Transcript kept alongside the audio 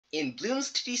In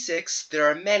Bloons TD6, there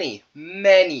are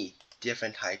many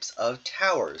different types of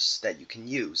towers that you can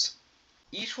use.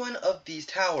 Each one of these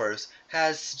towers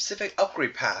has specific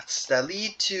upgrade paths that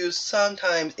lead to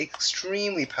sometimes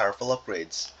extremely powerful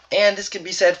upgrades. And this can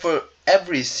be said for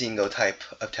every single type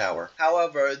of tower.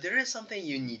 However, there is something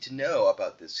you need to know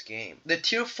about this game. The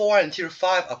Tier 4 and Tier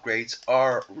 5 upgrades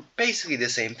are basically the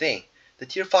same thing. The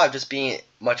Tier 5 just being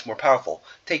much more powerful.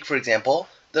 Take, for example,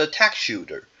 the Tack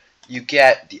Shooter. You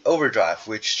get the Overdrive,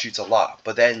 which shoots a lot,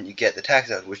 but then you get the Tack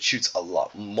Zone, which shoots a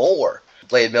lot more.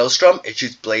 Blade Maelstrom, it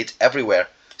shoots blades everywhere.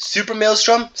 Super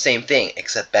Maelstrom, same thing,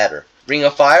 except better. Ring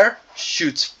of Fire,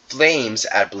 shoots flames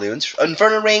at balloons.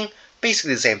 Inferno Ring,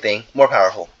 basically the same thing, more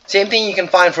powerful. Same thing you can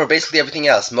find for basically everything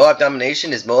else. Moab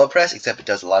Domination is Moab Press, except it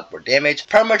does a lot more damage.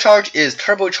 Permacharge is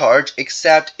Turbocharge,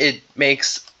 except it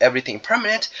makes everything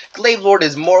permanent. Glaive Lord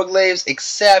is more glaives,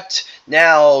 except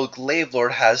now Glaive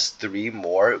Lord has 3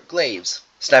 more glaives.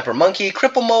 Sniper Monkey,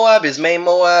 Cripple Moab is main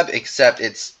Moab, except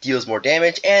it deals more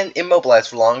damage and immobilized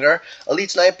for longer.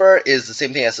 Elite Sniper is the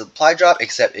same thing as Supply Drop,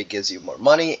 except it gives you more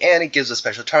money and it gives a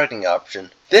special targeting option.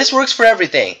 This works for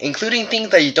everything, including things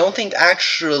that you don't think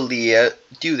actually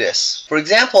do this. For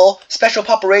example, Special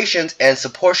Operations and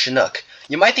Support Chinook.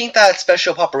 You might think that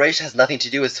Special Operation has nothing to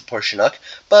do with Support Chinook,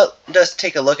 but just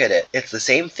take a look at it. It's the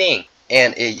same thing.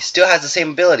 And it still has the same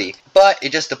ability, but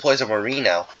it just deploys a Marine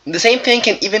now. The same thing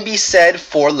can even be said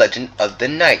for Legend of the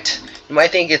Night. You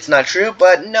might think it's not true,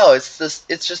 but no, it's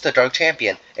just a Dark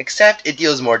Champion, except it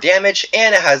deals more damage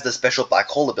and it has the special Black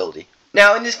Hole ability.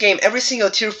 Now in this game, every single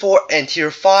Tier 4 and Tier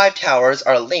 5 towers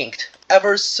are linked,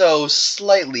 ever so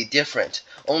slightly different,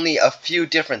 only a few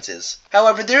differences.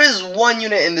 However, there is one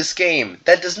unit in this game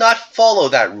that does not follow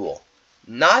that rule.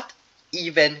 Not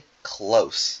even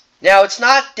close. Now, it's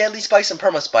not Deadly Spikes and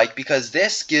Permaspike because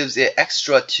this gives it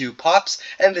extra 2 pops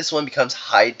and this one becomes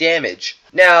high damage.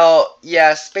 Now,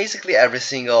 yes, basically every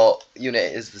single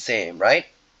unit is the same, right?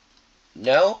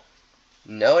 No?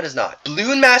 No, it is not.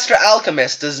 Balloon Master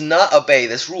Alchemist does not obey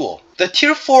this rule. The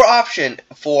Tier 4 option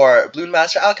for Balloon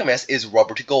Master Alchemist is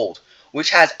Rubber to Gold, which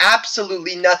has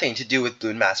absolutely nothing to do with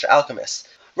Balloon Master Alchemist.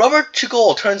 Rubber to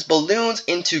Gold turns balloons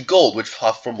into gold, which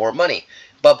pop for more money.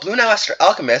 But Balloon Master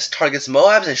Alchemist targets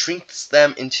Moabs and shrinks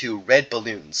them into red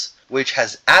balloons, which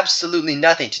has absolutely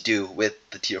nothing to do with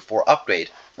the Tier 4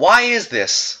 upgrade. Why is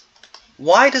this?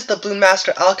 Why does the Balloon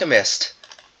Master Alchemist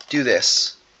do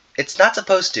this? It's not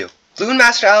supposed to. Balloon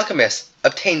Master Alchemist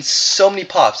obtains so many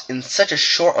pops in such a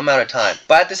short amount of time,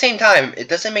 but at the same time, it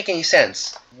doesn't make any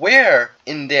sense. Where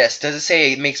in this does it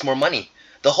say it makes more money?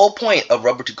 The whole point of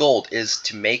Rubber to Gold is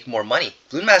to make more money.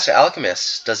 Balloon Master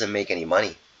Alchemist doesn't make any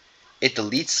money. It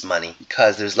deletes money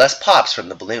because there's less pops from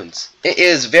the balloons. It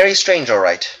is very strange,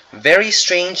 alright. Very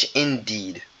strange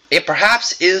indeed. It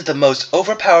perhaps is the most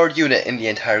overpowered unit in the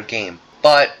entire game.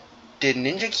 But did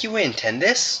Ninja Kiwi intend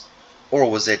this? Or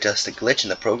was it just a glitch in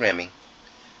the programming?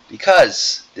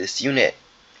 Because this unit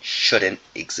shouldn't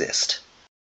exist.